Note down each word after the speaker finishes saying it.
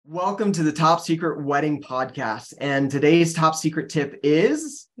Welcome to the Top Secret Wedding Podcast. And today's top secret tip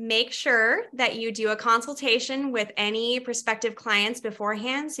is make sure that you do a consultation with any prospective clients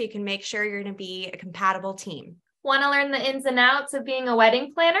beforehand so you can make sure you're going to be a compatible team. Want to learn the ins and outs of being a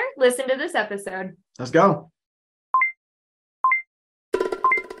wedding planner? Listen to this episode. Let's go.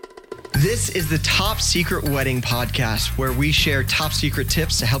 This is the Top Secret Wedding Podcast, where we share top secret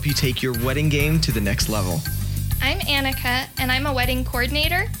tips to help you take your wedding game to the next level. I'm Annika, and I'm a wedding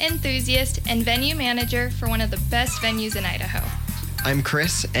coordinator, enthusiast, and venue manager for one of the best venues in Idaho. I'm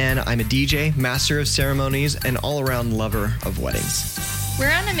Chris, and I'm a DJ, master of ceremonies, and all-around lover of weddings. We're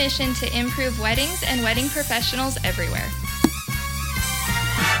on a mission to improve weddings and wedding professionals everywhere.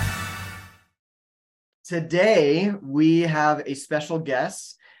 Today, we have a special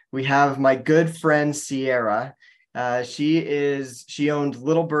guest. We have my good friend, Sierra. She owned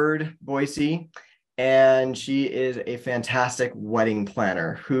Little Bird Boise, and she is a fantastic wedding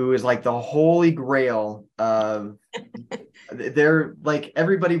planner who is like the holy grail of they're like,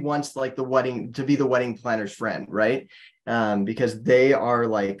 everybody wants like the wedding to be the wedding planner's friend, right? Because they are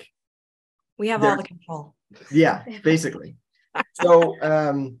like, we have all the control. Yeah, basically. So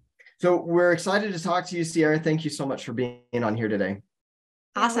we're excited to talk to you, Sierra. Thank you so much for being on here today.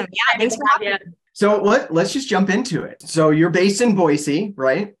 Awesome. Yeah, thanks for having me. So let's just jump into it. So you're based in Boise,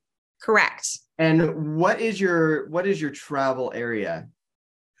 right? Correct. And what is your travel area?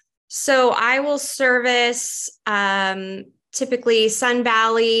 So I will service typically Sun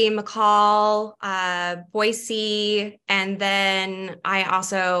Valley, McCall, Boise, and then I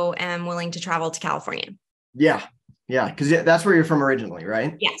also am willing to travel to California. Yeah, because that's where you're from originally,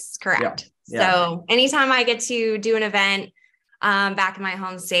 right? Yes, correct. Yeah. So anytime I get to do an event back in my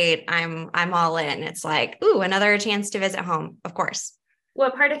home state, I'm all in. It's like, ooh, another chance to visit home, of course.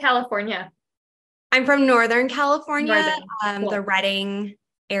 What part of California? I'm from Northern California, Cool. The Redding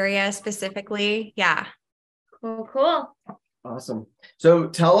area specifically. Yeah. Cool. Awesome. So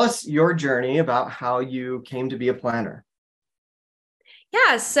tell us your journey about how you came to be a planner.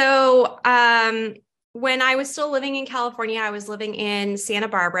 Yeah. So when I was still living in California, I was living in Santa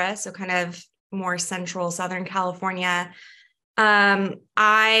Barbara, so kind of more central Southern California.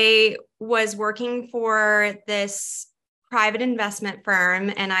 I was working for this private investment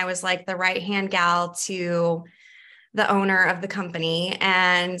firm, and I was like the right-hand gal to the owner of the company.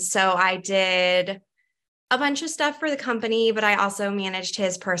 And so I did a bunch of stuff for the company, but I also managed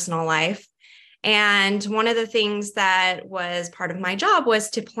his personal life. And one of the things that was part of my job was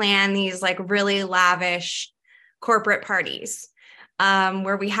to plan these like really lavish corporate parties,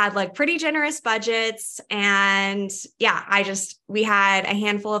 where we had like pretty generous budgets. And yeah, we had a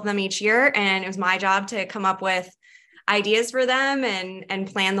handful of them each year, and it was my job to come up with ideas for them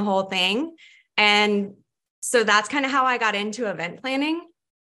and plan the whole thing. And so that's kind of how I got into event planning.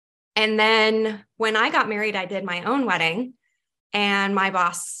 And then when I got married, I did my own wedding, and my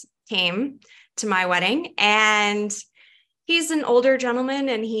boss came to my wedding, and he's an older gentleman,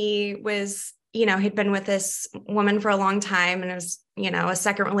 and he was, he'd been with this woman for a long time, and it was, a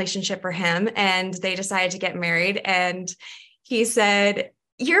second relationship for him, and they decided to get married. And he said,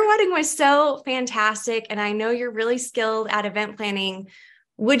 "Your wedding was so fantastic, and I know you're really skilled at event planning.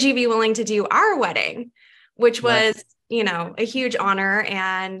 Would you be willing to do our wedding?" Which was, a huge honor.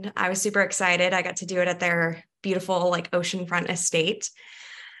 And I was super excited. I got to do it at their beautiful, like, oceanfront estate.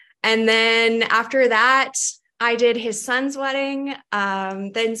 And then after that, I did his son's wedding.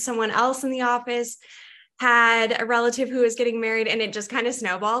 Then someone else in the office had a relative who was getting married, and it just kind of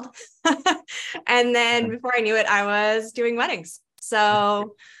snowballed. And then before I knew it, I was doing weddings.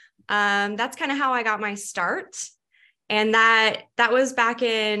 So that's kind of how I got my start. And that was back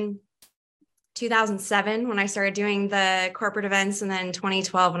in 2007 when I started doing the corporate events, and then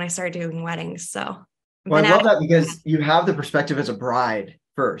 2012 when I started doing weddings. So I love that because you have the perspective as a bride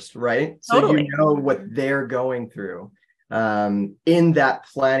first, right? So Totally. You know what they're going through in that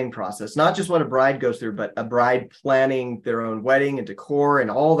planning process, not just what a bride goes through, but a bride planning their own wedding and decor and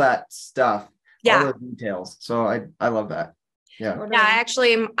all that stuff, all the details. So I love that. Yeah.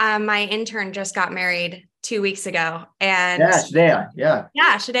 Actually, my intern just got married 2 weeks ago, and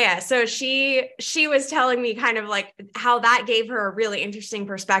Shadea. So she was telling me kind of like how that gave her a really interesting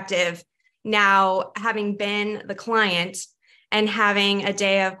perspective. Now, having been the client and having a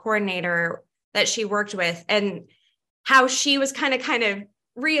day of coordinator that she worked with, and how she was kind of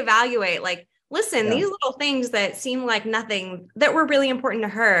reevaluate, like, listen, these little things that seem like nothing that were really important to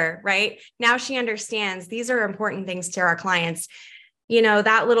her, right? Now she understands these are important things to our clients.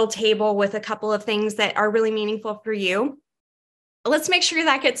 That little table with a couple of things that are really meaningful for you. Let's make sure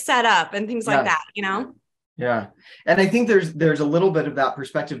that gets set up and things like that, Yeah. And I think there's a little bit of that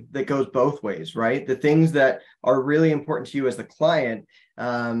perspective that goes both ways, right? The things that are really important to you as the client,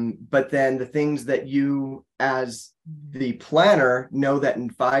 but then the things that you as the planner know that in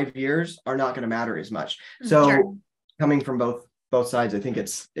 5 years are not going to matter as much. So Sure. coming from both sides, I think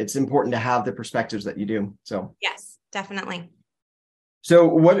it's important to have the perspectives that you do. So Yes, definitely. so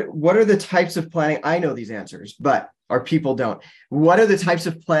what are the types of planning? I know these answers, but our people don't. What are the types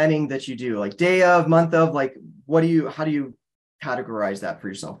of planning that you do? Like day of, month of, like how do you categorize that for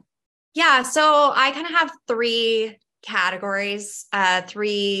yourself? Yeah, so I kind of have three categories,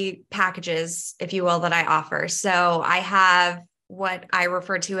 three packages, if you will, that I offer. So I have what I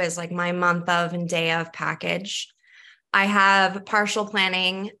refer to as like my month of and day of package. I have partial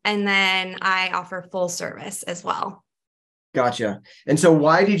planning, and then I offer full service as well. Gotcha. And so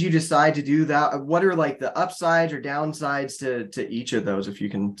why did you decide to do that? What are like the upsides or downsides to each of those, if you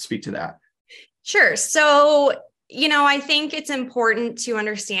can speak to that? Sure. So, I think it's important to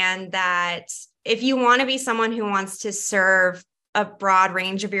understand that if you want to be someone who wants to serve a broad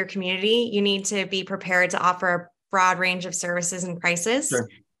range of your community, you need to be prepared to offer a broad range of services and prices. Sure.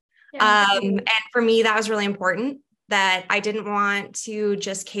 Yeah. And for me, that was really important, that I didn't want to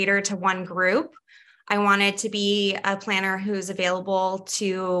just cater to one group. I wanted to be a planner who's available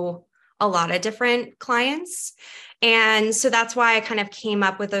to a lot of different clients. And so that's why I kind of came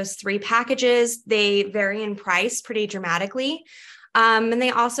up with those three packages. They vary in price pretty dramatically. And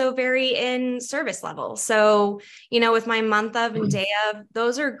they also vary in service level. So, with my month of and day of,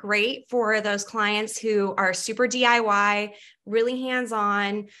 those are great for those clients who are super DIY, really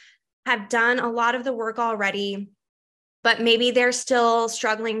hands-on, have done a lot of the work already, but maybe they're still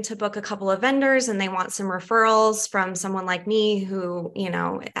struggling to book a couple of vendors and they want some referrals from someone like me who,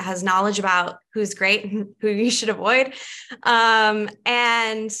 has knowledge about who's great and who you should avoid. And,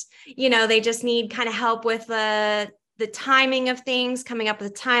 they just need kind of help with the timing of things, coming up with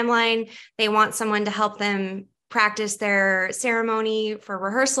a timeline. They want someone to help them practice their ceremony for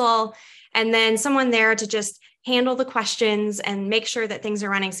rehearsal, and then someone there to just handle the questions and make sure that things are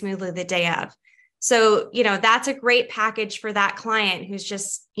running smoothly the day of. So, that's a great package for that client who's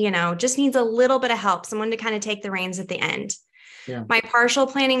just needs a little bit of help, someone to kind of take the reins at the end. Yeah. My partial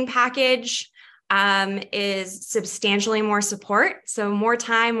planning package is substantially more support. So more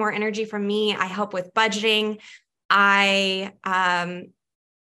time, more energy from me. I help with budgeting. I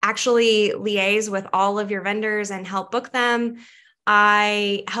actually liaise with all of your vendors and help book them.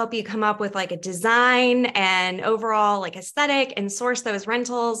 I help you come up with like a design and overall like aesthetic and source those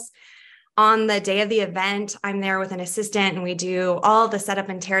rentals. On the day of the event, I'm there with an assistant and we do all the setup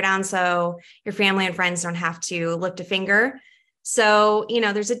and tear down so your family and friends don't have to lift a finger. So,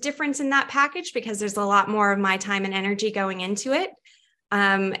 there's a difference in that package because there's a lot more of my time and energy going into it.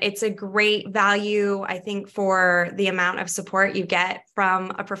 It's a great value, I think, for the amount of support you get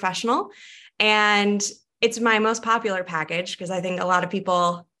from a professional. And it's my most popular package because I think a lot of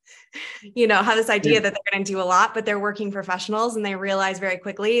people have this idea that they're going to do a lot, but they're working professionals and they realize very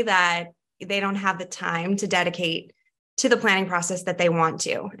quickly that they don't have the time to dedicate to the planning process that they want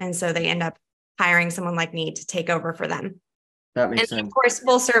to. And so they end up hiring someone like me to take over for them. That makes sense. Of course,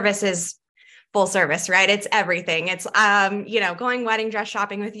 full service is full service, right? It's everything. It's, going wedding dress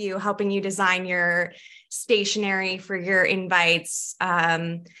shopping with you, helping you design your stationery for your invites,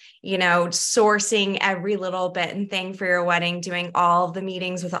 sourcing every little bit and thing for your wedding, doing all of the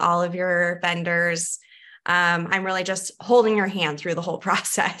meetings with all of your vendors. I'm really just holding your hand through the whole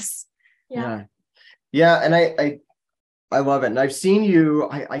process. Yeah. And I love it. And I've seen you,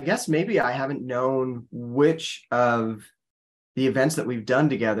 I guess maybe I haven't known which of the events that we've done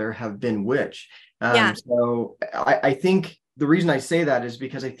together have been which. So I think the reason I say that is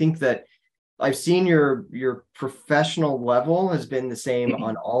because I think that I've seen your professional level has been the same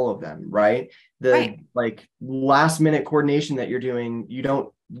on all of them, right? Like last minute coordination that you're doing, you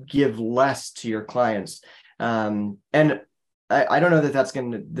don't give less to your clients. And I don't know that that's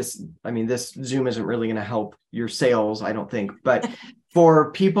going to, this Zoom isn't really going to help your sales, I don't think, but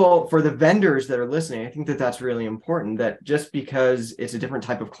for the vendors that are listening, I think that that's really important, that just because it's a different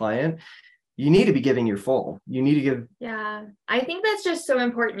type of client, you need to be giving your full. You need to give. Yeah, I think that's just so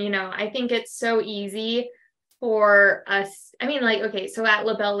important. I think it's so easy for us. I mean, okay, so at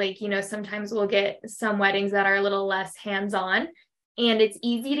LaBelle Lake, sometimes we'll get some weddings that are a little less hands-on. And it's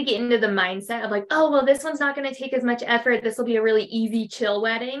easy to get into the mindset of like, oh, well, this one's not going to take as much effort. This will be a really easy, chill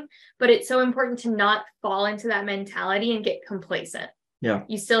wedding. But it's so important to not fall into that mentality and get complacent. Yeah.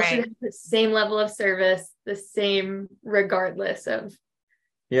 You still should have the same level of service, the same regardless of.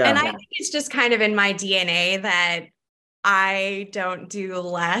 Yeah. And I think it's just kind of in my DNA that I don't do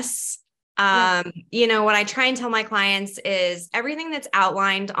less. What I try and tell my clients is everything that's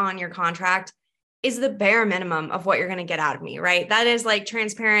outlined on your contract is the bare minimum of what you're going to get out of me, right? That is like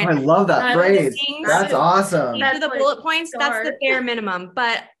transparent. I love that phrase. That's awesome. These are the bullet points. That's the bare minimum.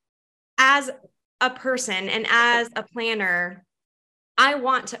 But as a person and as a planner, I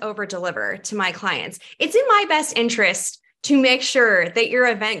want to over deliver to my clients. It's in my best interest to make sure that your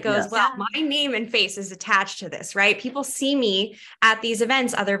event goes well. My name and face is attached to this, right? People see me at these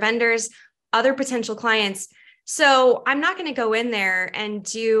events, other vendors, other potential clients. So I'm not going to go in there and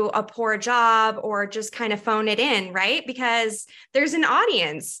do a poor job or just kind of phone it in, right? Because there's an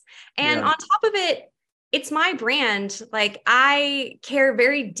audience. And on top of it, it's my brand. Like, I care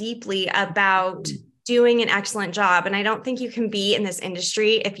very deeply about doing an excellent job. And I don't think you can be in this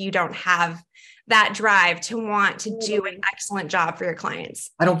industry if you don't have that drive to want to do an excellent job for your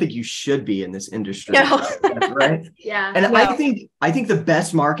clients. I don't think you should be in this industry. No. Right? Yeah. And I think the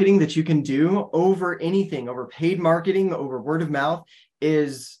best marketing that you can do over anything, over paid marketing, over word of mouth,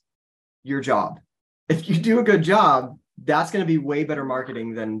 is your job. If you do a good job, that's going to be way better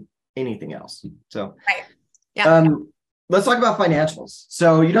marketing than anything else. So, let's talk about financials.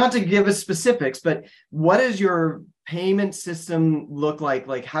 So you don't have to give us specifics, but what does your payment system look like?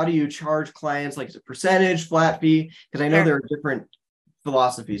 Like, how do you charge clients? Like, is it percentage, flat fee? Because I know there are different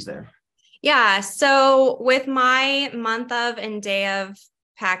philosophies there. Yeah. So with my month of and day of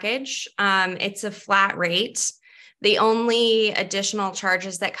package, it's a flat rate. The only additional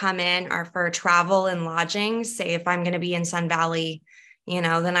charges that come in are for travel and lodging. Say if I'm going to be in Sun Valley,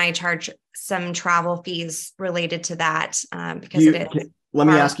 then I charge some travel fees related to that, because let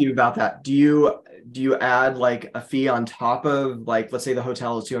me ask you about that. Do you add like a fee on top of, like, let's say the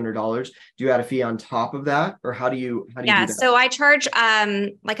hotel is $200? Do you add a fee on top of that, or how do you do that? So I charge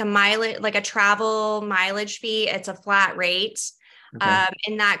like a mileage, like a travel mileage fee. It's a flat rate. Okay.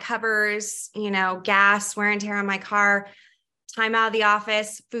 And that covers, gas, wear and tear on my car, time out of the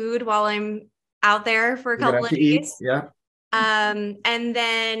office, food while I'm out there for a couple of days. Yeah. And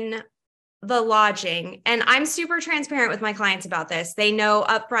then the lodging. And I'm super transparent with my clients about this. They know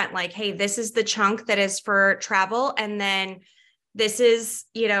upfront, like, hey, this is the chunk that is for travel. And then this is,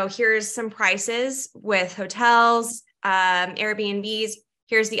 here's some prices with hotels, Airbnbs.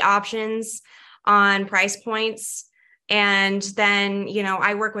 Here's the options on price points. And then,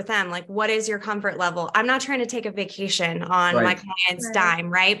 I work with them. Like, what is your comfort level? I'm not trying to take a vacation on my client's dime,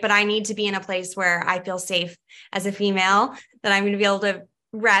 right? But I need to be in a place where I feel safe as a female, that I'm going to be able to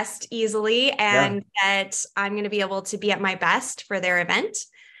rest easily, and that I'm going to be able to be at my best for their event.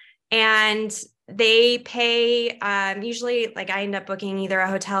 And they pay, usually, like, I end up booking either a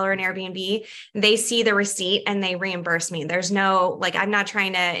hotel or an Airbnb. They see the receipt and they reimburse me. There's no, like, I'm not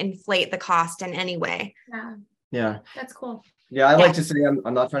trying to inflate the cost in any way. Yeah. That's cool. Yeah. I like to say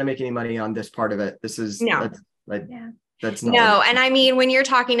I'm not trying to make any money on this part of it. This is that's not. No. And I mean, when you're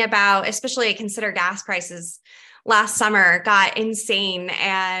talking about, especially consider gas prices last summer got insane.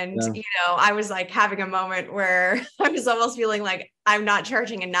 And, I was like having a moment where I was almost feeling like I'm not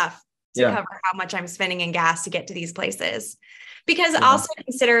charging enough to cover how much I'm spending in gas to get to these places. Because also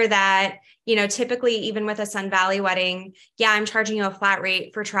consider that, typically even with a Sun Valley wedding, I'm charging you a flat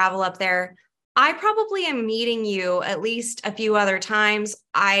rate for travel up there. I probably am meeting you at least a few other times.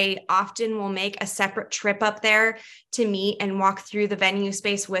 I often will make a separate trip up there to meet and walk through the venue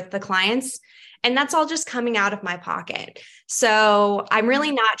space with the clients. And that's all just coming out of my pocket. So I'm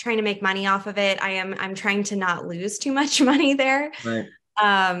really not trying to make money off of it. I'm trying to not lose too much money there. Right.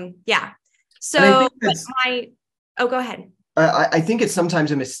 So go ahead. I think it's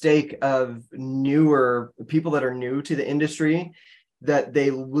sometimes a mistake of newer people that are new to the industry, that they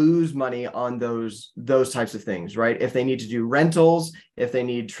lose money on those types of things, right? If they need to do rentals, if they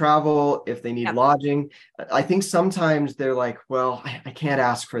need travel, if they need lodging, I think sometimes they're like, well, I can't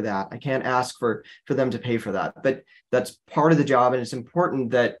ask for that. I can't ask for them to pay for that. But that's part of the job. And it's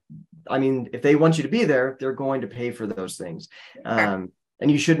important that, if they want you to be there, they're going to pay for those things. And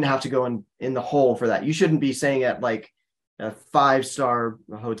you shouldn't have to go in the hole for that. You shouldn't be saying at like a 5-star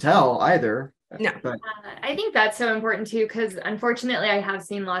hotel either. No, I think that's so important too, because unfortunately I have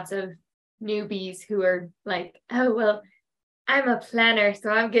seen lots of newbies who are like, oh, well, I'm a planner,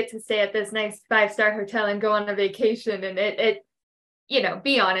 so I get to stay at this nice 5-star hotel and go on a vacation. And it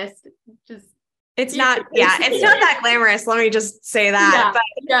be honest, it's not that glamorous. Let me just say that.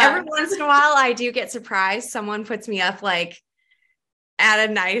 Every once in a while I do get surprised. Someone puts me up like at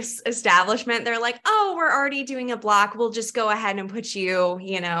a nice establishment. They're like, oh, we're already doing a block. We'll just go ahead and put you,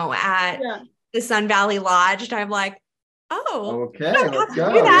 at the Sun Valley Lodge. And I'm like, oh, okay, let's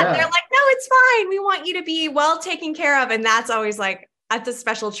go. Do that. They're like, no, it's fine. We want you to be well taken care of. And that's always like, that's a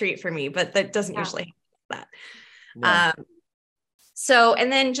special treat for me, but that doesn't usually happen Yeah. that. So,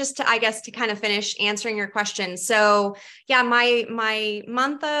 and then just to, I guess, to kind of finish answering your question. So yeah, my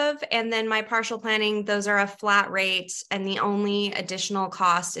month of, and then my partial planning, those are a flat rate. And the only additional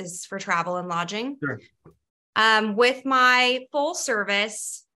cost is for travel and lodging. Sure. With my full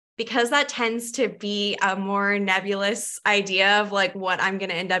service, because that tends to be a more nebulous idea of like what I'm going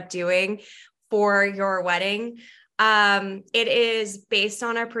to end up doing for your wedding. It is based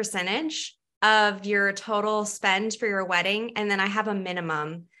on a percentage of your total spend for your wedding. And then I have a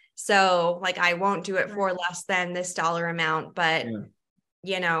minimum. So like, I won't do it for less than this dollar amount, but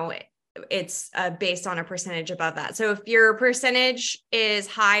you know, it's based on a percentage above that. So if your percentage is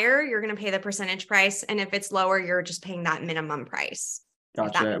higher, you're going to pay the percentage price. And if it's lower, you're just paying that minimum price.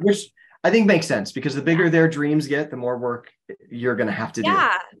 Gotcha. Which I think makes sense, because the bigger their dreams get, the more work you're going to have to do.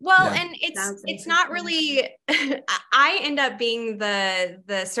 Yeah. Well, and it's not really, I end up being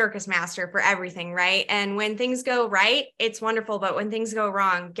the circus master for everything. Right. And when things go right, it's wonderful. But when things go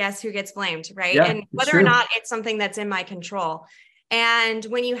wrong, guess who gets blamed? Right. Yeah, and whether or not it's something that's in my control. And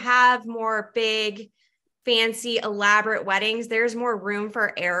when you have more big, fancy, elaborate weddings, there's more room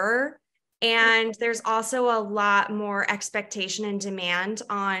for error. And there's also a lot more expectation and demand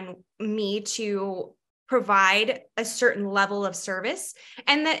on me to provide a certain level of service.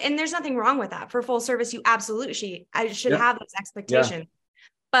 And there's nothing wrong with that. For full service, you absolutely should have those expectations.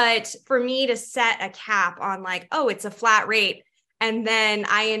 But for me to set a cap on like, oh, it's a flat rate, and then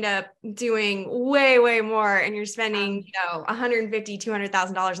I end up doing way, way more, and you're spending, $150,000,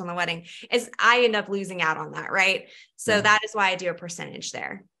 $200,000 on the wedding, I end up losing out on that, right? So that is why I do a percentage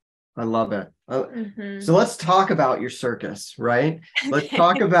there. I love it. So let's talk about your circus, right? Let's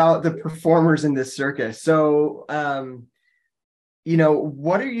talk about the performers in this circus. So,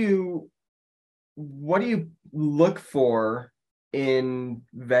 what do you look for in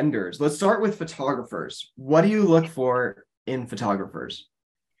vendors? Let's start with photographers. What do you look for in photographers?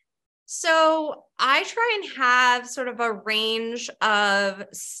 So I try and have sort of a range of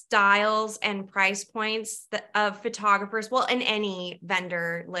styles and price points of photographers, well, in any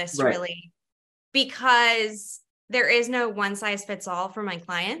vendor list, really, because there is no one size fits all for my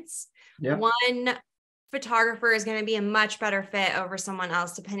clients. One photographer is going to be a much better fit over someone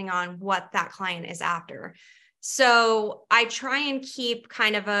else, depending on what that client is after. So I try and keep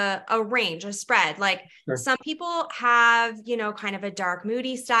kind of a range, a spread. Like some people have, kind of a dark,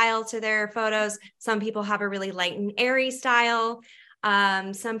 moody style to their photos. Some people have a really light and airy style.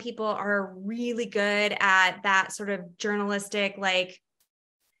 Some people are really good at that sort of journalistic, like,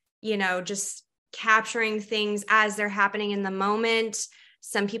 just capturing things as they're happening in the moment.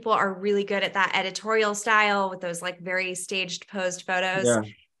 Some people are really good at that editorial style with those like very staged posed photos.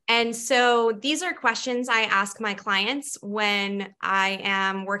 And so these are questions I ask my clients when I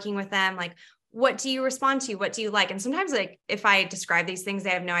am working with them. Like, what do you respond to? What do you like? And sometimes, like, if I describe these things, they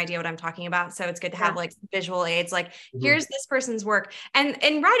have no idea what I'm talking about. So it's good to have like visual aids, like, here's this person's work. And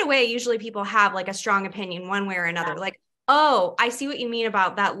right away, usually people have like a strong opinion one way or another. Like, oh, I see what you mean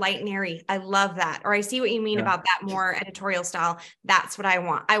about that light and airy. I love that. Or I see what you mean about that more editorial style. That's what I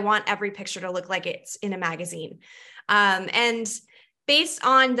want. I want every picture to look like it's in a magazine. And based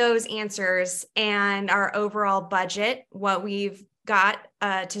on those answers and our overall budget, what we've got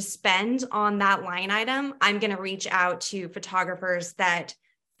to spend on that line item, I'm going to reach out to photographers that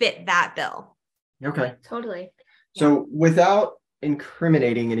fit that bill. Okay. Totally. So without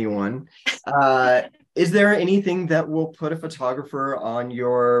incriminating anyone, is there anything that will put a photographer on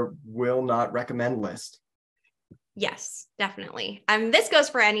your will not recommend list? Yes, definitely. This goes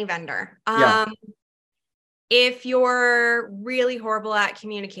for any vendor. If you're really horrible at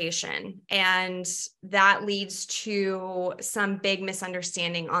communication and that leads to some big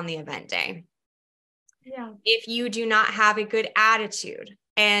misunderstanding on the event day. If you do not have a good attitude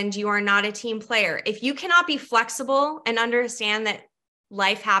and you are not a team player, if you cannot be flexible and understand that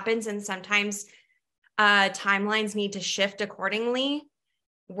life happens and sometimes timelines need to shift accordingly,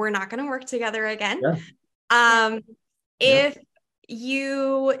 we're not going to work together again. If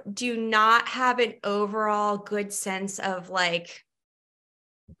you do not have an overall good sense of like,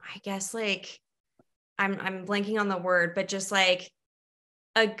 I guess like, I'm blanking on the word, but just like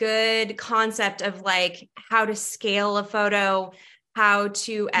a good concept of like how to scale a photo, how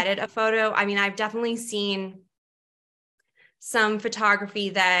to edit a photo. I mean, I've definitely seen some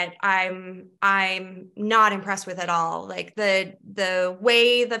photography that I'm not impressed with at all. Like the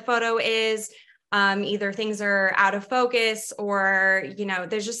way the photo is, either things are out of focus or,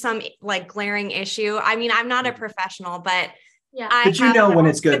 there's just some like glaring issue. I mean, I'm not a professional, but Yeah. But you know when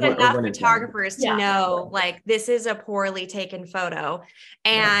it's good with or enough when it's bad. photographers to know, like, this is a poorly taken photo,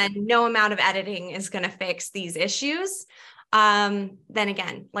 and no amount of editing is going to fix these issues. Then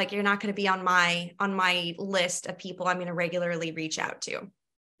again, like, you're not going to be on my list of people I'm going to regularly reach out to.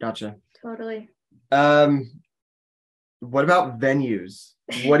 Gotcha. Totally. What about venues?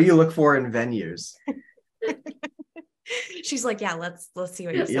 What do you look for in venues? She's like, yeah, let's see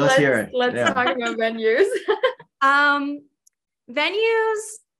what you say. Let's hear it. Let's talk about venues. Venues.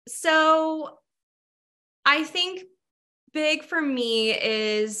 So I think big for me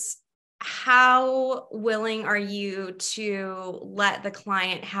is, how willing are you to let the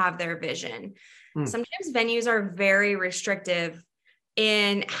client have their vision? Sometimes venues are very restrictive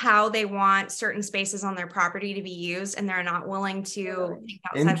in how they want certain spaces on their property to be used, and they're not willing to think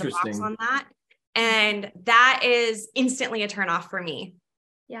outside the box on that. And that is instantly a turnoff for me.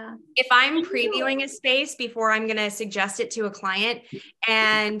 Yeah. If I'm previewing a space before I'm going to suggest it to a client,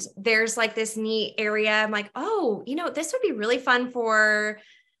 and there's like this neat area, I'm like, oh, this would be really fun for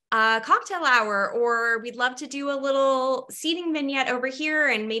a cocktail hour, or we'd love to do a little seating vignette over here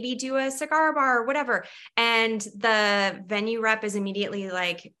and maybe do a cigar bar or whatever. And the venue rep is immediately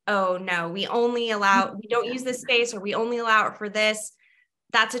like, oh no, we don't use this space, or we only allow it for this.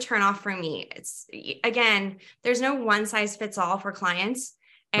 That's a turnoff for me. It's, again, there's no one size fits all for clients.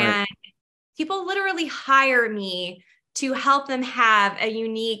 And people literally hire me to help them have a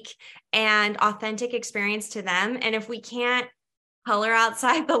unique and authentic experience to them. And if we can't color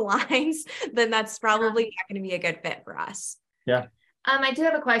outside the lines, then that's probably not going to be a good fit for us. Yeah. I do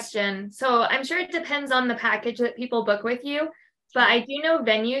have a question. So I'm sure it depends on the package that people book with you, but I do know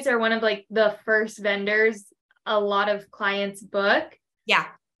venues are one of like the first vendors a lot of clients book. Yeah.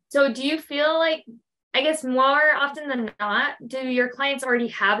 So do you feel like, I guess more often than not, do your clients already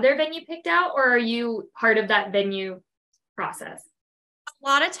have their venue picked out, or are you part of that venue process? A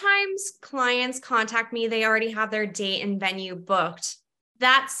lot of times clients contact me, they already have their date and venue booked.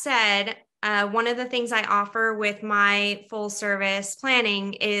 That said, one of the things I offer with my full service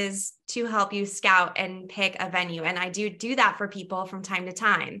planning is to help you scout and pick a venue. And I do that for people from time to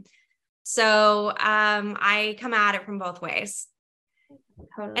time. So I come at it from both ways.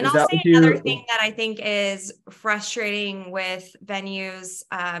 Totally. And I'll say another thing that I think is frustrating with venues,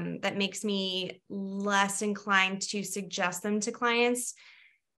 that makes me less inclined to suggest them to clients,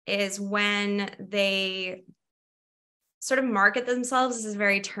 is when they sort of market themselves as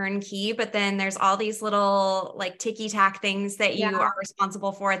very turnkey, but then there's all these little like ticky-tack things that you are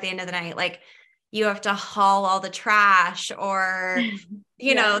responsible for at the end of the night. Like, you have to haul all the trash, or,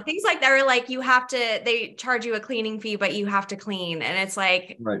 you know, things like that. Or like, they charge you a cleaning fee, but you have to clean. And it's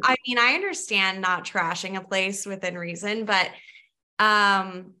like, I mean, I understand not trashing a place within reason, but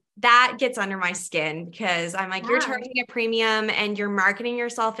that gets under my skin, because I'm like, you're charging a premium and you're marketing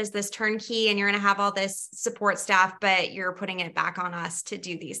yourself as this turnkey, and you're going to have all this support staff, but you're putting it back on us to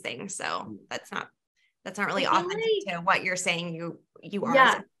do these things. So that's not really authentic to what you're saying you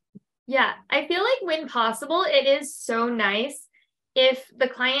are. Yeah, I feel like when possible, it is so nice if the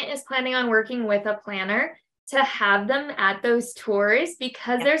client is planning on working with a planner to have them at those tours,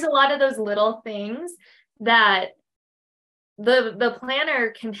 because there's a lot of those little things that the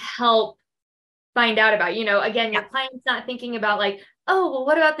planner can help find out about. Again, your client's not thinking about like, oh, well,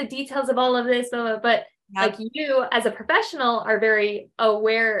 what about the details of all of this? But like, you as a professional are very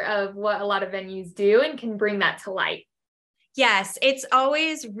aware of what a lot of venues do and can bring that to light. Yes, it's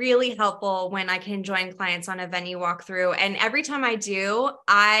always really helpful when I can join clients on a venue walkthrough. And every time I do,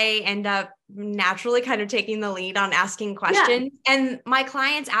 I end up naturally kind of taking the lead on asking questions. Yeah. And my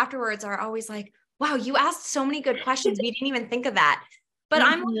clients afterwards are always like, wow, you asked so many good questions. We didn't even think of that. But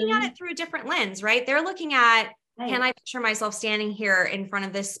I'm looking at it through a different lens, right? They're looking at, can I picture myself standing here in front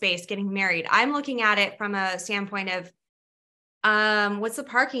of this space getting married? I'm looking at it from a standpoint of, what's the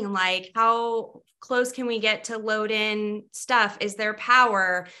parking like? How close can we get to load in stuff? Is there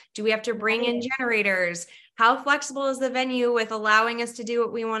power? Do we have to bring in generators? How flexible is the venue with allowing us to do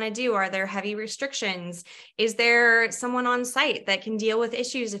what we want to do? Are there heavy restrictions? Is there someone on site that can deal with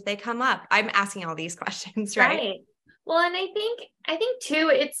issues if they come up? I'm asking all these questions, right? Well, and I think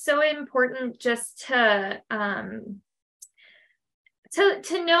too, it's so important just to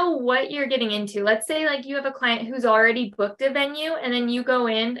know what you're getting into. Let's say like you have a client who's already booked a venue, and then you go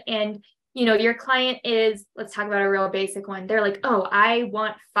in and, your client is, let's talk about a real basic one. They're like, oh, I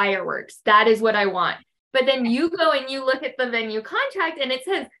want fireworks. That is what I want. But then you go and you look at the venue contract and it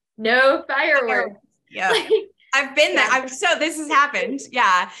says no fireworks. Yeah. I've been there. This has happened.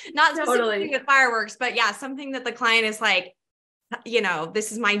 Yeah. Not specifically with fireworks, but something that the client is like,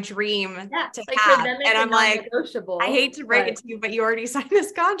 this is my dream to like have. for them, it's and I'm like, I hate to break it to you, but you already signed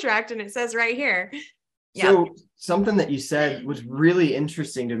this contract and it says right here. So something that you said was really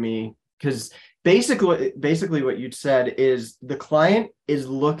interesting to me, because basically what you said is the client is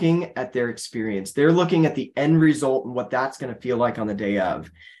looking at their experience. They're looking at the end result and what that's going to feel like on the day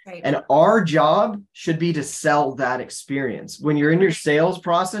of. Right. And our job should be to sell that experience. When you're in your sales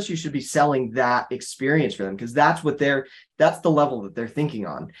process, you should be selling that experience for them, because that's the level that they're thinking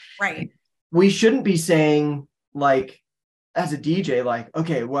on. Right. We shouldn't be saying, like, as a DJ, like,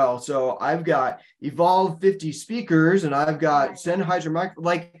 okay, well, so I've got Evolve 50 speakers and I've got Sennheiser mic.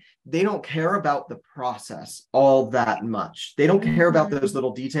 Like, they don't care about the process all that much. They don't care about those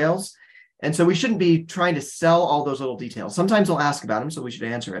little details. And so we shouldn't be trying to sell all those little details. Sometimes they'll ask about them, so we should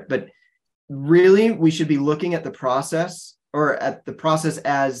answer it. But really, we should be looking at the process, or at the process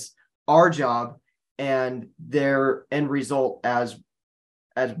as our job, and their end result as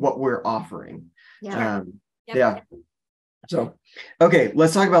what we're offering. Yeah. So, okay,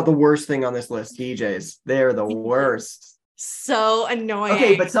 let's talk about the worst thing on this list. DJs, they're the worst. So annoying.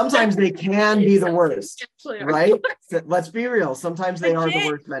 Okay, but sometimes they can be the worst, right? Let's be real. Sometimes they are the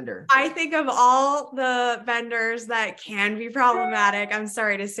worst vendor. I think of all the vendors that can be problematic, I'm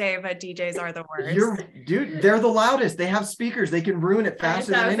sorry to say, but DJs are the worst. They're the loudest. They have speakers. They can ruin it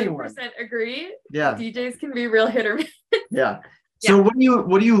faster than anyone. 1,000% agree. Yeah. DJs can be real hit or miss. Yeah. So what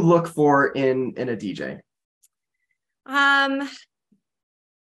do you look for in a DJ?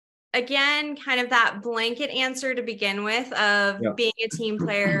 Again, kind of that blanket answer to begin with of being a team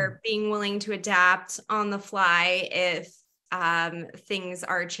player, being willing to adapt on the fly if things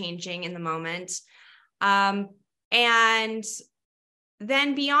are changing in the moment. And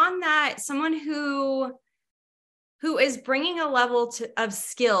then beyond that, someone who is bringing a level of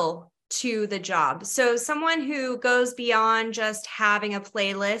skill to the job. So someone who goes beyond just having a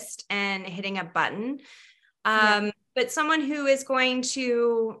playlist and hitting a button, but someone who is going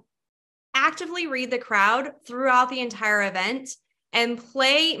to actively read the crowd throughout the entire event and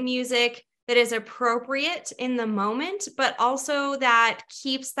play music that is appropriate in the moment, but also that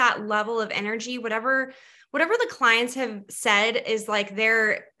keeps that level of energy, whatever the clients have said is like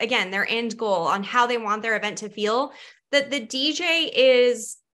their end goal on how they want their event to feel, that the DJ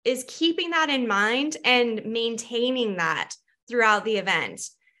is keeping that in mind and maintaining that throughout the event.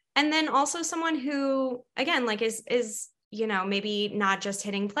 And then also someone who, again, like is maybe not just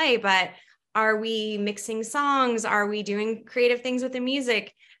hitting play, but are we mixing songs? Are we doing creative things with the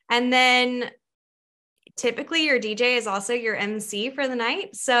music? And then typically your DJ is also your MC for the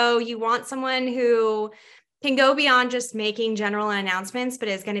night. So you want someone who can go beyond just making general announcements, but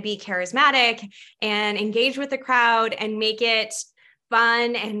is going to be charismatic and engage with the crowd and make it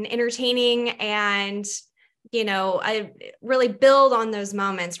fun and entertaining, and I really build on those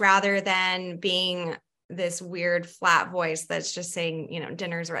moments rather than being this weird flat voice that's just saying,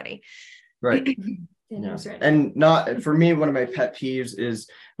 dinner's ready. Right. Dinner's ready. And not for me, one of my pet peeves is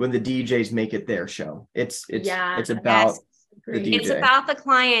when the DJs make it their show. It's about the DJ. It's about the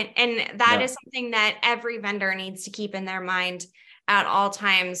client. And that is something that every vendor needs to keep in their mind at all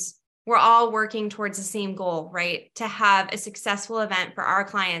times. We're all working towards the same goal, right? To have a successful event for our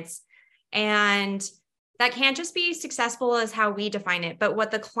clients. And that can't just be successful as how we define it, but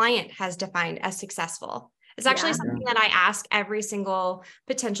what the client has defined as successful. It's actually something that I ask every single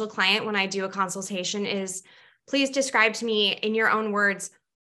potential client when I do a consultation is, please describe to me in your own words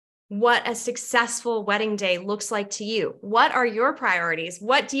what a successful wedding day looks like to you. What are your priorities?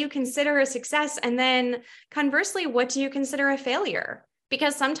 What do you consider a success? And then conversely, what do you consider a failure?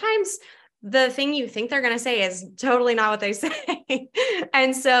 Because sometimes the thing you think they're going to say is totally not what they say.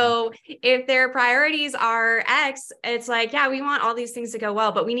 And so if their priorities are X, it's like, we want all these things to go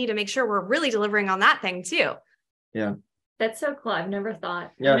well, but we need to make sure we're really delivering on that thing too. Yeah. That's so cool. I've never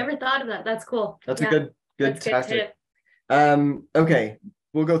thought. Yeah. I never thought of that. That's cool. That's a good tactic. Tip. Okay.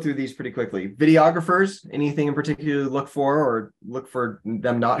 We'll go through these pretty quickly. Videographers, anything in particular to look for or look for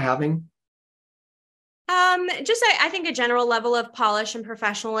them not having? I think a general level of polish and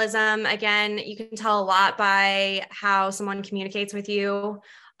professionalism. Again, you can tell a lot by how someone communicates with you.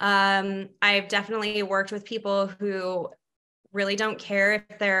 I've definitely worked with people who really don't care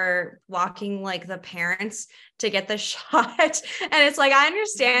if they're blocking like the parents to get the shot. And it's like, I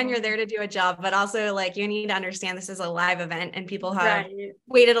understand you're there to do a job, but also like you need to understand this is a live event and people have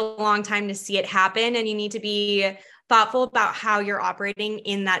waited a long time to see it happen. And you need to be thoughtful about how you're operating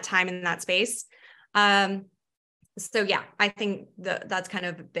in that time, in that space. So I think that's kind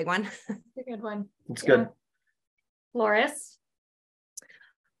of a big one. A good one. It's good. Florist.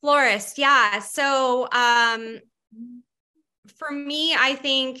 Yeah. So, for me, I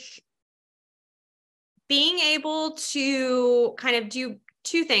think being able to kind of do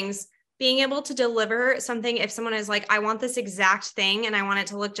two things, being able to deliver something if someone is like, I want this exact thing and I want it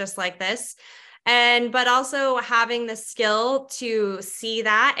to look just like this. But also having the skill to see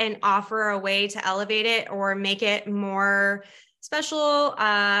that and offer a way to elevate it or make it more special,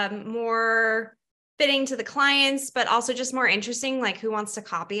 more fitting to the clients, but also just more interesting, like who wants to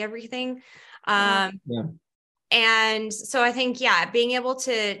copy everything. Yeah. And so I think, being able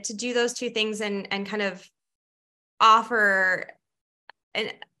to do those two things and kind of offer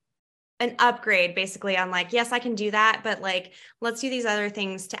an upgrade basically on like, yes, I can do that, but like, let's do these other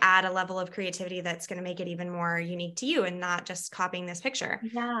things to add a level of creativity that's going to make it even more unique to you and not just copying this picture.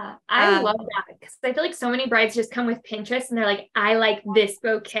 Yeah, I love that because I feel like so many brides just come with Pinterest and they're like, I like this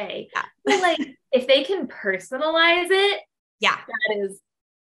bouquet. Yeah. But like, if they can personalize it, that is.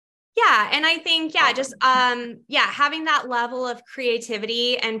 Yeah. And I think, just, having that level of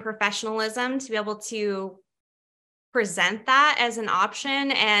creativity and professionalism to be able to present that as an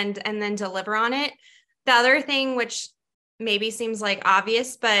option and then deliver on it. The other thing, which maybe seems like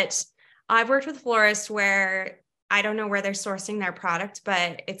obvious, but I've worked with florists where I don't know where they're sourcing their product,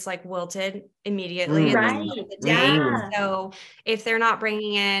 but it's like wilted immediately. Right. Yeah. So if they're not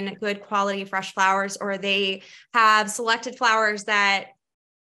bringing in good quality fresh flowers, or they have selected flowers that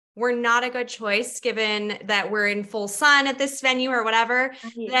were not a good choice given that we're in full sun at this venue or whatever,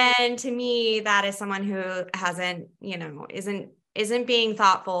 then to me, that is someone who hasn't, isn't being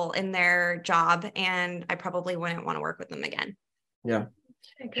thoughtful in their job. And I probably wouldn't want to work with them again. Yeah.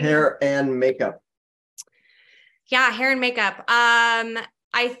 Hair and makeup. Yeah. Hair and makeup.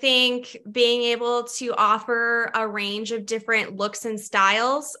 I think being able to offer a range of different looks and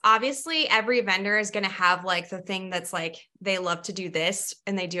styles. Obviously, every vendor is going to have like the thing that's like, they love to do this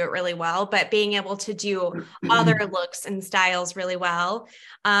and they do it really well, but being able to do other looks and styles really well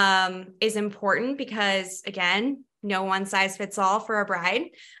is important because, again, no one size fits all for a bride.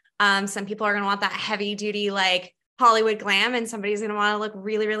 Some people are going to want that heavy duty, like Hollywood glam, and somebody's going to want to look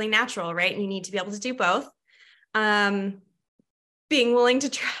really, really natural, right? And you need to be able to do both. Being willing to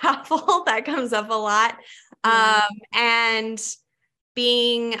travel, that comes up a lot. And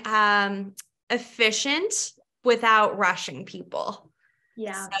being efficient without rushing people.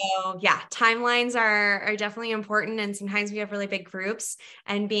 Yeah. So timelines are definitely important. And sometimes we have really big groups,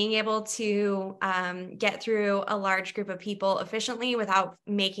 and being able to get through a large group of people efficiently without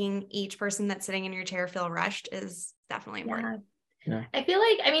making each person that's sitting in your chair feel rushed is definitely important. Yeah. I feel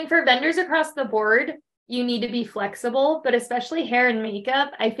like, for vendors across the board, you need to be flexible, but especially hair and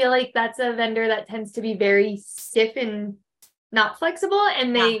makeup, I feel like that's a vendor that tends to be very stiff and not flexible,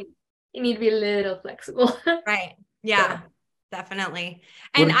 and they need to be a little flexible. Right. Yeah, definitely.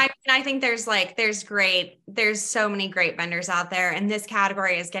 And I think there's so many great vendors out there, and this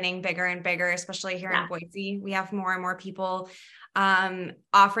category is getting bigger and bigger, especially here in Boise. We have more and more people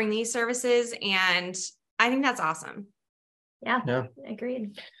offering these services, and I think that's awesome. Yeah.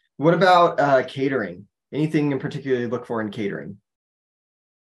 Agreed. What about catering? Anything in particular you look for in catering?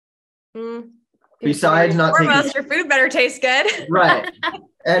 Besides not taking, your food better taste good. Right.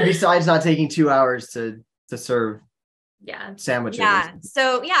 And besides not taking 2 hours to serve sandwiches. Yeah.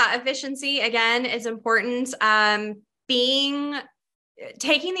 So efficiency again is important. Taking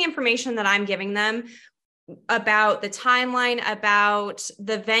the information that I'm giving them about the timeline, about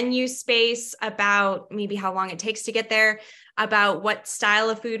the venue space, about maybe how long it takes to get there, about what style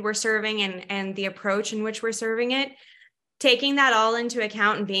of food we're serving and the approach in which we're serving it, taking that all into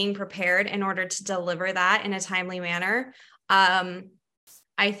account and being prepared in order to deliver that in a timely manner.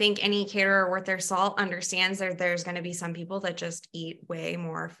 I think any caterer worth their salt understands that there's going to be some people that just eat way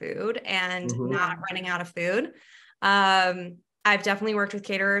more food and not running out of food. I've definitely worked with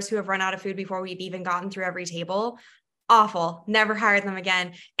caterers who have run out of food before we've even gotten through every table. Awful. Never hired them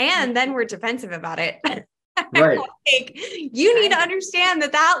again. And then we're defensive about it. Right. Like, you need to understand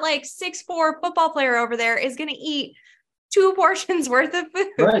that like 6'4" football player over there is going to eat 2 portions worth of food.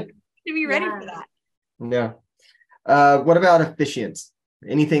 Right. To be ready for that. Yeah. What about officiants?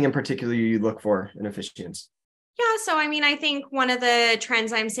 Anything in particular you look for in officiants? Yeah. So, I think one of the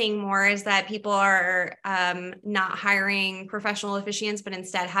trends I'm seeing more is that people are not hiring professional officiants, but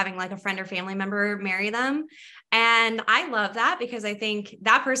instead having like a friend or family member marry them. And I love that because I think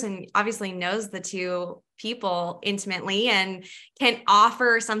that person obviously knows the two people intimately and can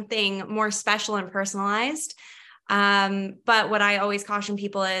offer something more special and personalized. But what I always caution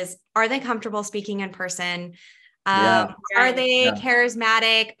people is, are they comfortable speaking in person? Are they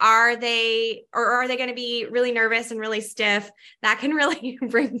charismatic? Are they going to be really nervous and really stiff? That can really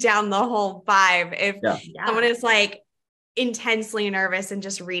bring down the whole vibe. If someone is like intensely nervous and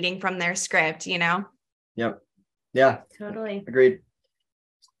just reading from their script, you know? Yep. Yeah. Totally. Agreed.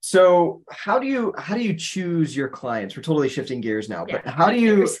 So how do you choose your clients? We're totally shifting gears now, but how do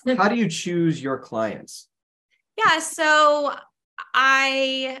you choose your clients? Yeah. So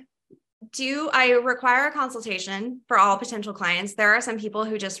I require a consultation for all potential clients. There are some people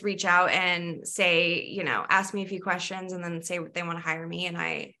who just reach out and say, you know, ask me a few questions and then say they want to hire me. And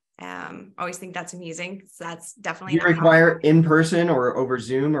I always think that's amusing. So that's definitely. Do you require in person or over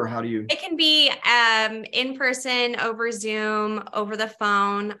Zoom, or how do you? It can be in person, over Zoom, over the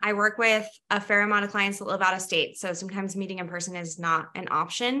phone. I work with a fair amount of clients that live out of state. So sometimes meeting in person is not an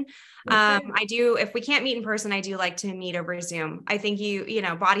option. I do, if we can't meet in person, I do like to meet over Zoom. I think you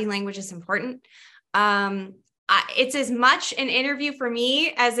know, body language is important. It's as much an interview for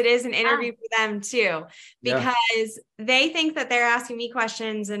me as it is an interview for them too, because they think that they're asking me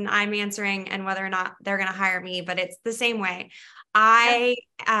questions and I'm answering and whether or not they're going to hire me, but it's the same way. I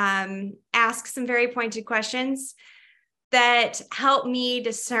ask some very pointed questions that help me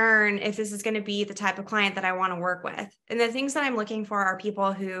discern if this is going to be the type of client that I want to work with. And the things that I'm looking for are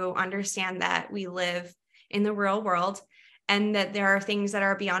people who understand that we live in the real world and that there are things that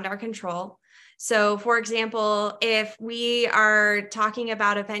are beyond our control. So, for example, if we are talking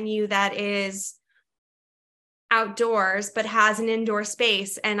about a venue that is outdoors but has an indoor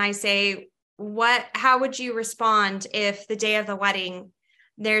space, and I say, how would you respond if the day of the wedding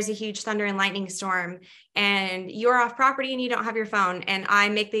there's a huge thunder and lightning storm and you're off property and you don't have your phone, and I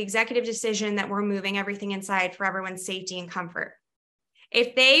make the executive decision that we're moving everything inside for everyone's safety and comfort?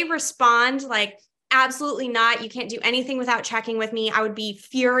 If they respond like, absolutely not, you can't do anything without checking with me, I would be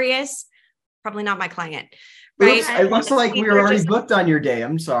furious. Probably not my client, right? Oops, it looks like we were already booked on your day.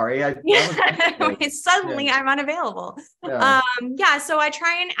 I'm sorry. Suddenly I'm unavailable. So I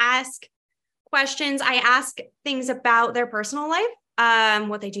try and ask questions. I ask things about their personal life,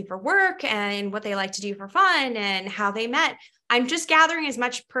 what they do for work and what they like to do for fun and how they met. I'm just gathering as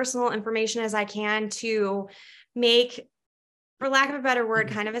much personal information as I can to make, for lack of a better word,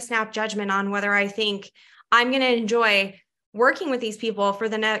 kind of a snap judgment on whether I think I'm going to enjoy working with these people for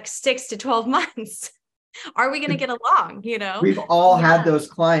the next 6 to 12 months. Are we going to get along? You know, we've all had those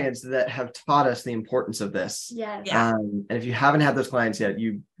clients that have taught us the importance of this. Yes. And if you haven't had those clients yet,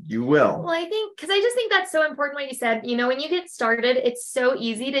 you will. Well, I think, because I just think that's so important what you said. You know, when you get started, it's so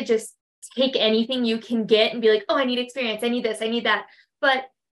easy to just take anything you can get and be like, oh, I need experience. I need this. I need that. But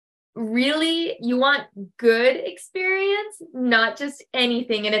really, you want good experience, not just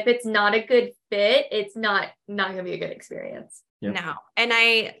anything. And if it's not a good fit, it's not going to be a good experience. Yeah. No. And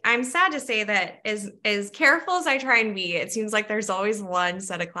I'm sad to say that as careful as I try and be, it seems like there's always one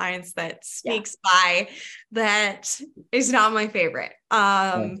set of clients that sneaks by that is not my favorite.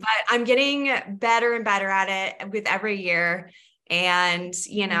 But I'm getting better and better at it with every year. And,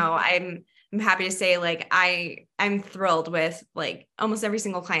 you know, I'm happy to say, like, I'm thrilled with like almost every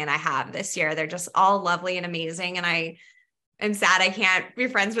single client I have this year. They're just all lovely and amazing. And I'm sad I can't be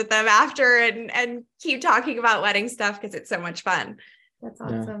friends with them after and keep talking about wedding stuff because it's so much fun. That's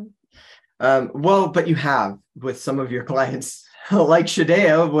awesome. Well, but you have with some of your clients, like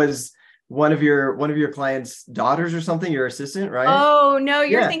Shadea was one of your clients' daughters or something, your assistant, right? Oh no,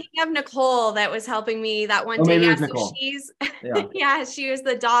 you're thinking of Nicole that was helping me that one day. Maybe it was So Nicole. she's she was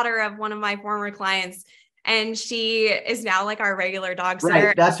the daughter of one of my former clients, and she is now like our regular dog sitter.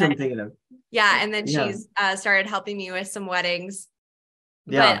 Right, that's what I'm thinking of. Yeah, and then she's started helping me with some weddings.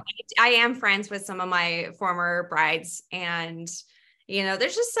 Yeah. But I am friends with some of my former brides, and you know,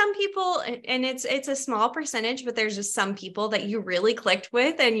 there's just some people, and it's a small percentage, but there's just some people that you really clicked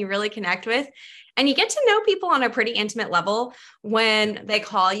with and you really connect with. And you get to know people on a pretty intimate level when they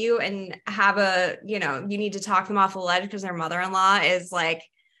call you and have you need to talk them off the ledge because their mother-in-law is like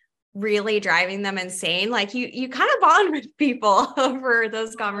really driving them insane. Like you kind of bond with people over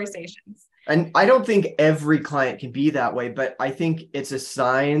those conversations. And I don't think every client can be that way, but I think it's a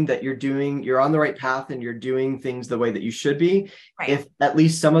sign that you're on the right path and you're doing things the way that you should be. Right. If at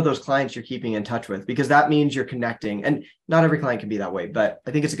least some of those clients you're keeping in touch with, because that means you're connecting, and not every client can be that way, but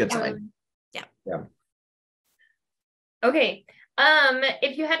I think it's a good sign. Yeah. Okay.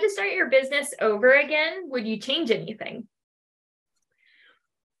 If you had to start your business over again, would you change anything?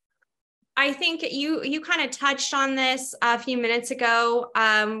 I think you kind of touched on this a few minutes ago.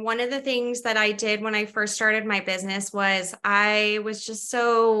 One of the things that I did when I first started my business was I was just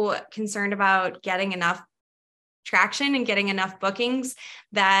so concerned about getting enough traction and getting enough bookings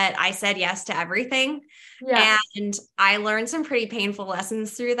that I said yes to everything. Yeah. And I learned some pretty painful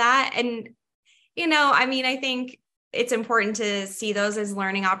lessons through that. And, you know, I mean, I think it's important to see those as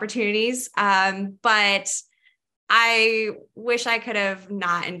learning opportunities. But I wish I could have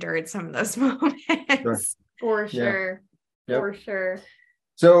not endured some of those moments. For sure. Yep. For sure.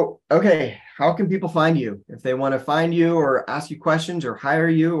 So, okay, how can people find you? If they want to find you or ask you questions or hire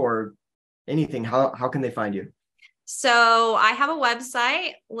you or anything, how can they find you? So I have a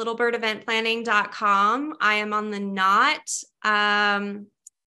website, littlebirdeventplanning.com. I am on the Knot.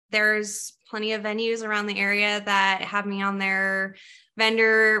 There's plenty of venues around the area that have me on their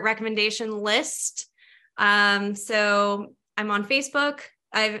vendor recommendation list. So I'm on Facebook.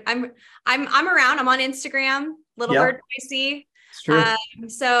 I'm around. I'm on Instagram, Little Bird Boise. It's true.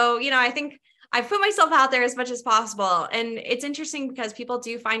 So, I think I've put myself out there as much as possible. And it's interesting because people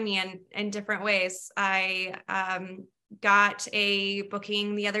do find me in different ways. I got a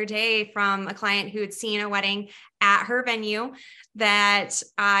booking the other day from a client who had seen a wedding at her venue that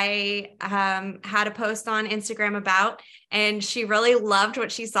I had a post on Instagram about, and she really loved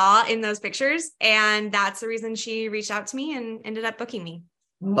what she saw in those pictures. And that's the reason she reached out to me and ended up booking me.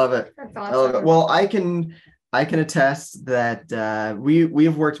 Love it. That's I love it. awesome. Well, I can attest that we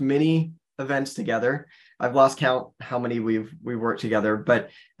have worked many events together. I've lost count how many we've worked together, but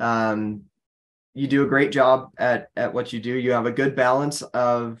you do a great job at what you do. You have a good balance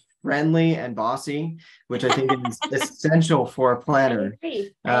of friendly and bossy, which I think is essential for a planner.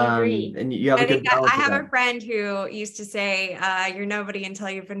 I agree. And you have a good balance. I have a friend who used to say, "You're nobody until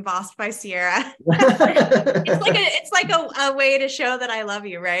you've been bossed by Sierra." It's like a way to show that I love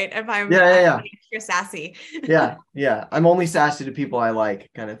you, right? If I'm extra sassy. Yeah. I'm only sassy to people I like,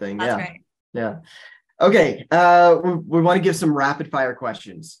 kind of thing. That's right. Yeah. Okay. We want to give some rapid fire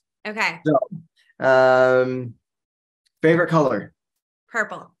questions. Okay. So, favorite color?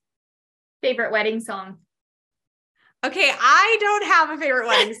 Purple. Favorite wedding song? Okay, I don't have a favorite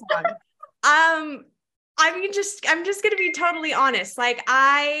wedding song. I'm just gonna be totally honest. Like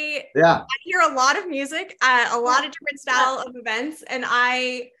I hear a lot of music, a lot of different style of events, and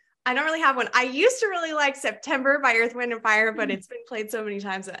I don't really have one. I used to really like September by Earth, Wind and Fire, but it's been played so many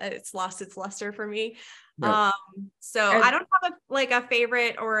times that it's lost its luster for me. Yeah. So I don't have a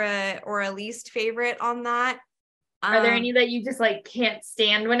favorite or a least favorite on that. Are there any that you just like can't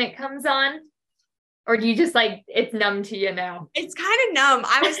stand when it comes on? Or do you just like, it's numb to you now? It's kind of numb.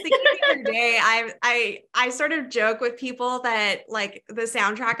 I was thinking the other day, I sort of joke with people that like the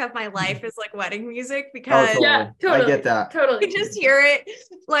soundtrack of my life is like wedding music because totally. I get that. Totally. I just hear it.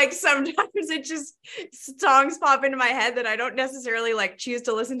 Like sometimes it just songs pop into my head that I don't necessarily like choose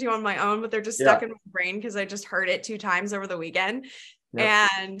to listen to on my own, but they're just stuck in my brain because I just heard it 2 times over the weekend. Yep.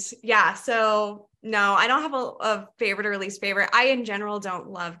 And so no, I don't have a favorite or least favorite. I in general don't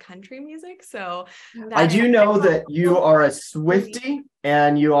love country music. So I do know that you are a Swiftie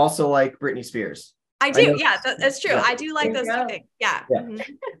and you also like Britney Spears. I do. That's true. Yeah. I do like those two things. Yeah.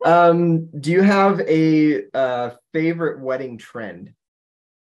 Mm-hmm. Do you have a favorite wedding trend?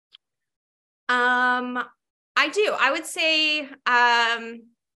 I do. I would say,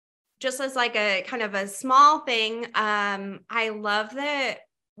 just as like a kind of a small thing, I love that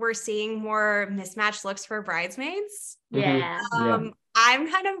we're seeing more mismatched looks for bridesmaids. Yeah.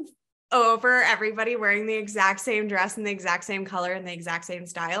 I'm kind of over everybody wearing the exact same dress and the exact same color and the exact same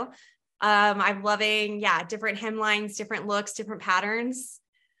style. I'm loving, different hemlines, different looks, different patterns.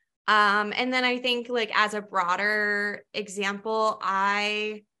 And then I think like as a broader example,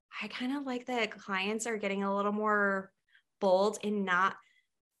 I kind of like that clients are getting a little more bold in not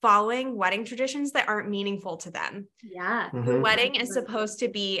following wedding traditions that aren't meaningful to them. Yeah. The wedding is supposed to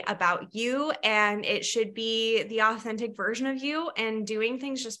be about you, and it should be the authentic version of you, and doing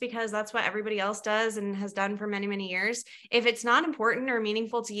things just because that's what everybody else does and has done for many, many years. If it's not important or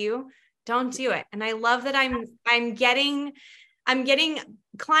meaningful to you, don't do it. And I love that I'm getting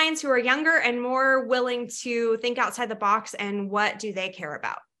clients who are younger and more willing to think outside the box and what do they care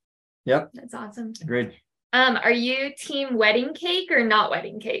about. Yep. That's awesome. Agreed. Are you team wedding cake or not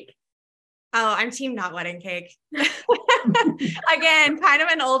wedding cake? Oh, I'm team not wedding cake. Again, kind of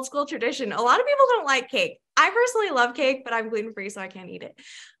an old school tradition. A lot of people don't like cake. I personally love cake, but I'm gluten-free, so I can't eat it.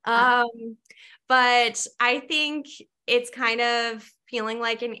 But I think it's kind of feeling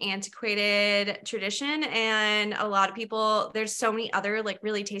like an antiquated tradition. And a lot of people, there's so many other like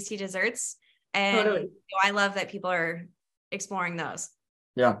really tasty desserts. And I love that people are exploring those.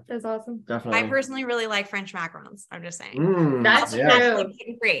 Yeah, that's awesome. Definitely. I personally really like French macarons. I'm just saying. That's true.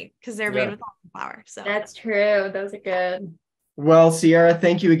 Gluten-free because they're made with almond flour. So that's true. Those are good. Well, Sierra,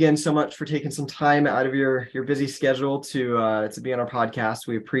 thank you again so much for taking some time out of your busy schedule to be on our podcast.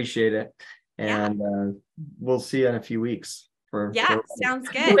 We appreciate it, and we'll see you in a few weeks. Sounds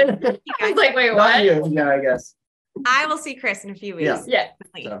good. I was like, wait, what? Yeah, I guess. I will see Chris in a few weeks. Yeah.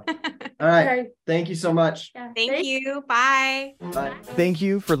 So, all right. Okay. Thank you so much. Yeah. Thank you. Bye. Bye. Thank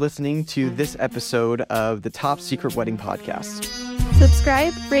you for listening to this episode of the Top Secret Wedding Podcast.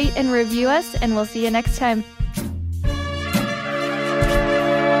 Subscribe, rate, and review us, and we'll see you next time.